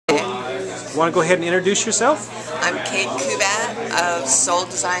Want to go ahead and introduce yourself? I'm Kate Kubat of Soul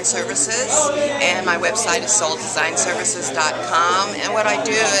Design Services, and my website is souldesignservices.com. And what I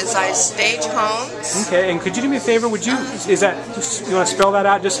do is I stage homes. Okay, and could you do me a favor? Would you, you want to spell that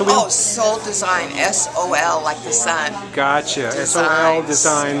out just so we... Oh, Soul Design, S-O-L, like the sun. Gotcha,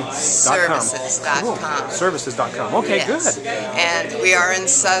 SOLdesign.com. Services.com. Cool. Services.com. Okay, yes. Good. And we are in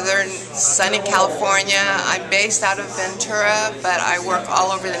southern, sunny California. I'm based out of Ventura, but I work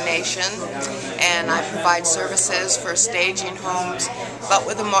all over the nation. And I provide services for staging homes, but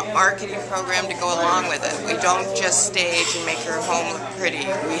with a marketing program to go along with it. We don't just stage and make your home look pretty.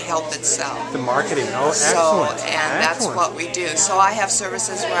 We help it sell. The marketing, oh, excellent. Excellent. That's what we do. So I have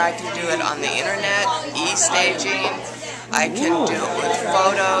services where I can do it on the internet, e-staging. I can do it with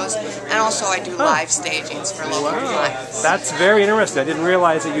photos, and also I do live stagings for local clients. That's very interesting. I didn't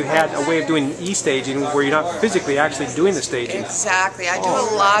realize that you had a way of doing e-staging where you're not physically actually doing the staging. Exactly. I do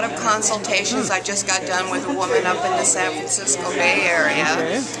a lot of consultations. I just got done with a woman up in the San Francisco Bay Area,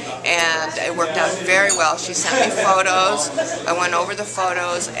 and it worked out very well. She sent me photos. I went over the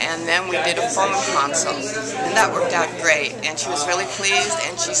photos, and then we did a phone consult, and that worked out great. And she was really pleased,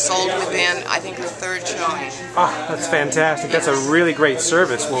 and she sold within, I think, her third showing. Oh, that's fantastic. That's a really great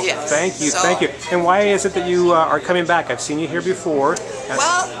service. Well, yes. Thank you. And why is it that you are coming back? I've seen you here before.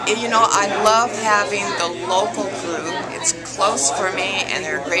 Well, you know, I love having the local group. It's close for me, and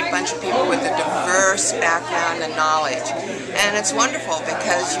they're a great bunch of people with a diverse background and knowledge. And it's wonderful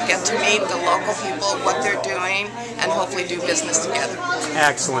because you get to meet the local people, what they're doing, and hopefully do business together.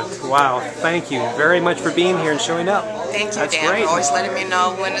 Excellent. Wow. Thank you very much for being here and showing up. Thank you, That's Dan, great. for always letting me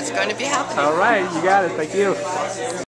know when it's going to be happening. All right. You got it. Thank you.